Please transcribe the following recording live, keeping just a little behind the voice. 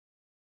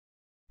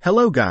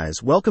Hello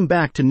guys, welcome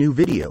back to new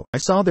video. I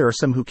saw there are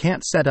some who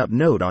can't set up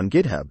Node on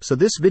GitHub, so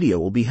this video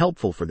will be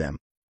helpful for them.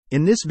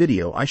 In this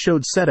video I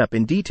showed setup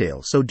in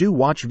detail, so do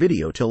watch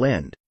video till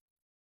end.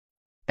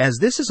 As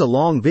this is a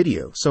long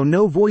video, so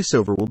no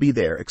voiceover will be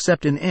there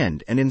except in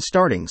end and in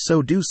starting,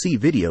 so do see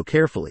video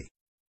carefully.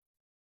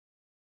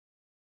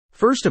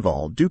 First of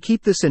all, do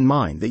keep this in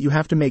mind that you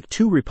have to make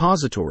two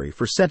repository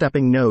for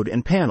setuping Node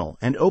and panel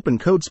and open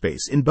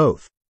codespace in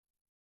both.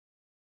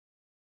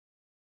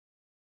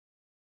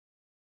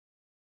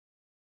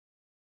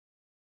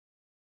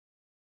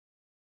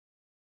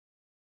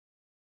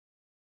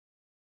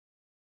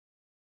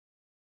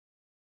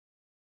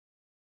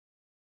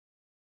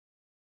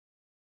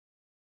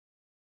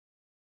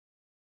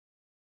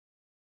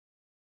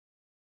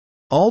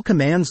 All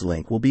commands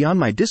link will be on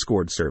my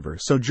Discord server,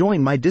 so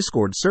join my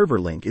Discord server,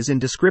 link is in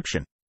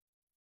description.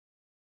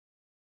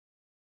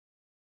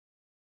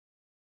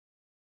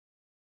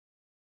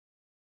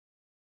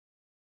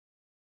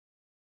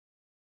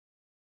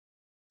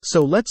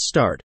 So let's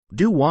start.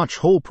 Do watch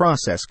whole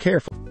process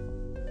carefully.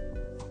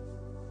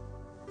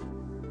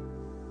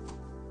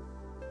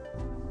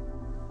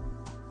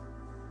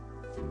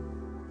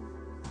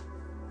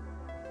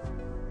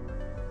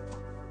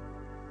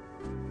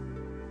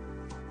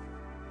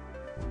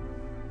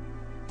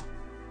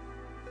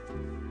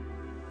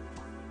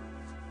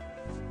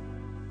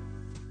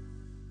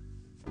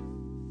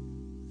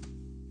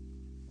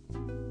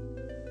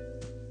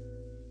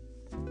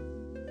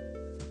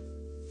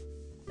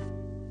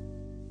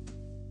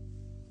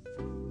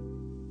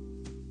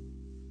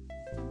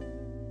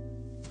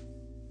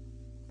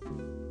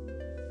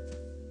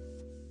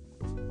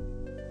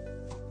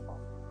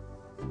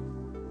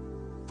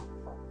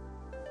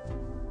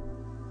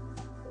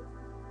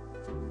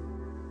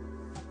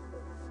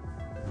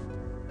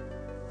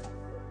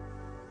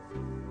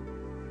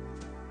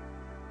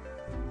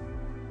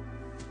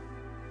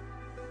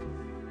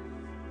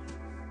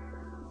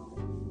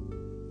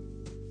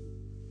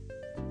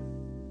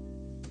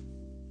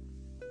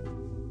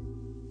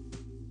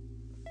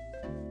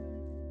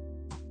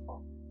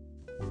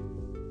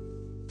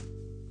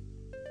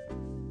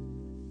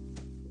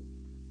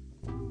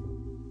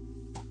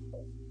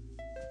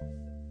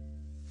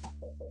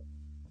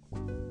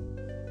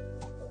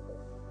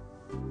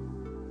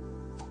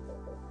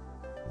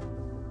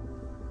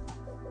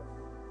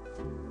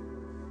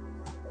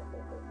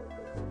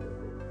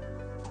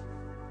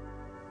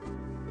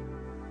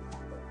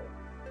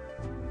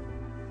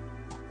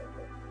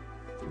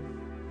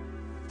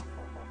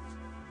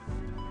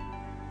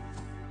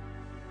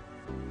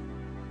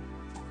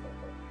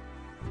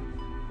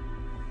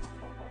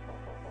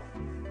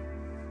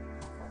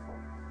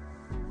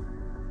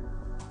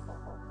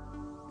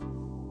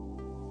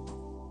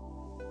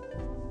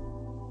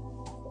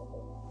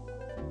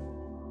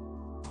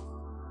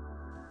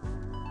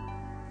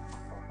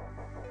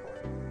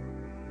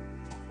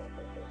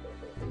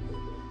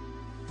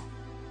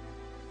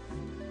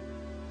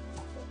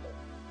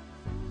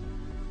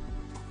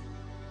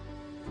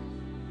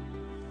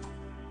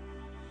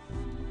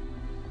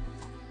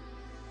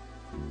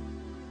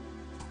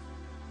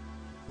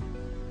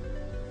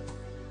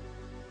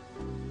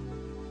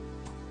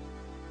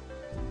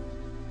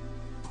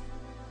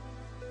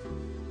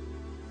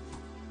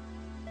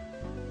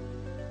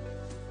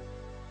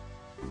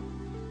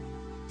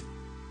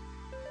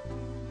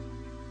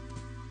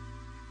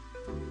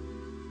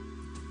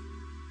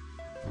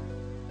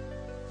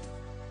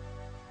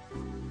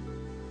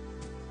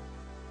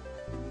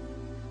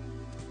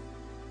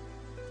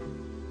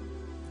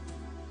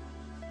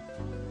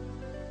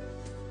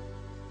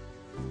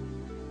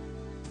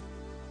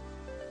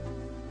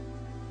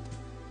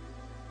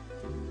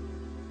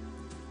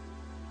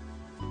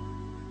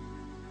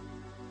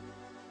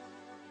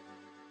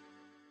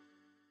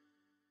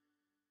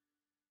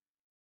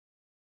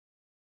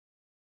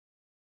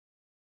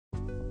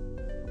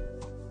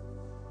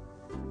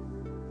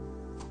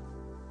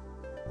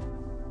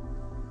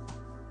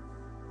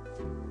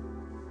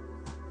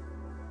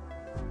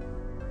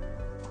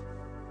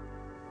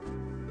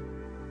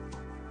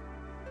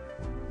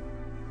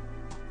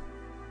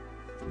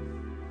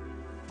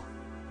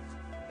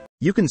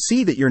 You can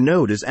see that your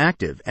node is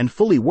active and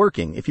fully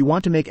working. If you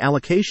want to make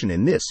allocation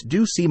in this,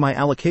 do see my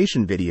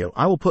allocation video.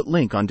 I will put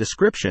link on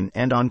description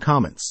and on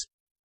comments.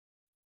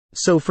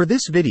 So for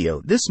this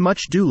video, this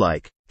much. Do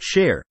like,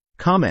 share,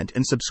 comment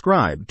and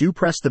subscribe. Do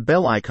press the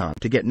bell icon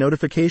to get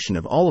notification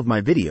of all of my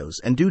videos,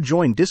 and do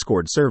join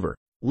Discord server.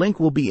 Link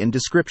will be in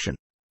description.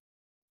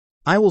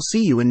 I will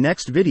see you in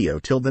next video.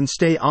 Till then,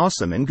 stay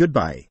awesome and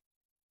goodbye.